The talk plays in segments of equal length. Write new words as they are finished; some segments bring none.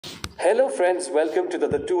Hello friends, welcome to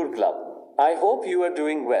the Tour Club. I hope you are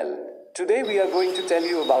doing well. Today we are going to tell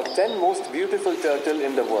you about 10 most beautiful turtle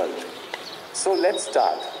in the world. So let's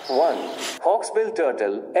start. 1. Hawksbill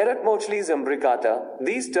Turtle, Eretmochelys imbricata.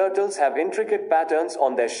 These turtles have intricate patterns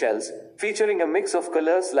on their shells, featuring a mix of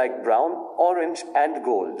colors like brown, orange, and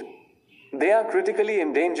gold. They are critically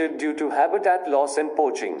endangered due to habitat loss and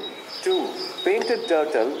poaching. 2. Painted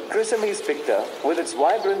turtle, Chrysemys picta, with its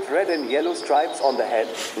vibrant red and yellow stripes on the head,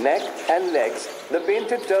 neck, and legs. The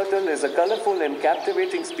painted turtle is a colorful and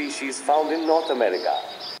captivating species found in North America.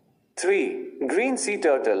 3. Green sea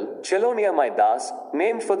turtle, Chelonia mydas,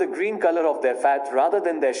 named for the green color of their fat rather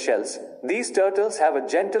than their shells. These turtles have a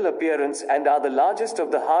gentle appearance and are the largest of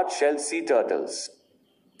the hard-shelled sea turtles.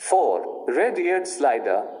 4. Red-eared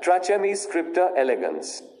slider, Trachemys scripta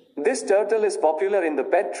elegans. This turtle is popular in the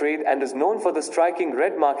pet trade and is known for the striking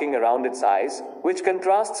red marking around its eyes, which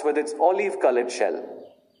contrasts with its olive-colored shell.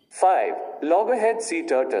 5. Loggerhead sea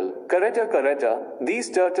turtle, caretta. These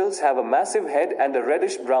turtles have a massive head and a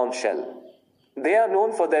reddish-brown shell. They are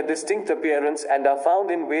known for their distinct appearance and are found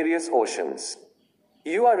in various oceans.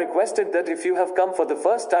 You are requested that if you have come for the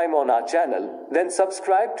first time on our channel, then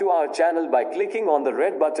subscribe to our channel by clicking on the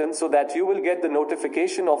red button so that you will get the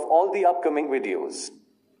notification of all the upcoming videos.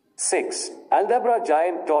 6. Aldabra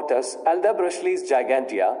giant tortoise, Eretmochelys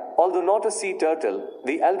gigantea. Although not a sea turtle,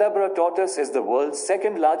 the Aldabra tortoise is the world's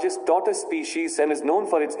second largest tortoise species and is known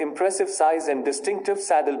for its impressive size and distinctive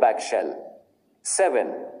saddleback shell.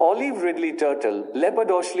 7. Olive ridley turtle,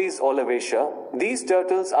 Eretmochelys olivacea. These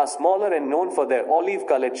turtles are smaller and known for their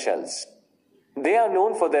olive-colored shells. They are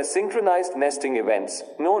known for their synchronized nesting events,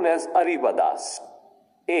 known as arribadas.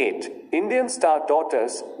 8. Indian star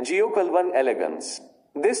tortoise, Gyes elegans.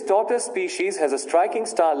 This tortoise species has a striking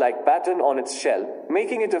star-like pattern on its shell,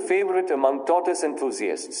 making it a favorite among tortoise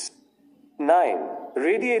enthusiasts. 9.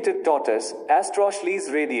 Radiated tortoise,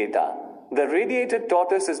 Eretmochelys radiata. The radiated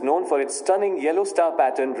tortoise is known for its stunning yellow star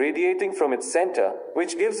pattern radiating from its center,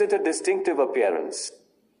 which gives it a distinctive appearance.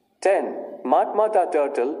 10. Martmata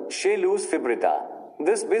turtle, Chelonia fibrita.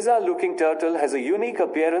 This bizarre-looking turtle has a unique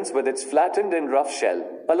appearance with its flattened and rough shell,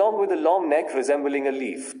 along with a long neck resembling a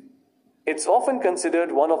leaf. It's often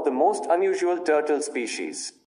considered one of the most unusual turtle species.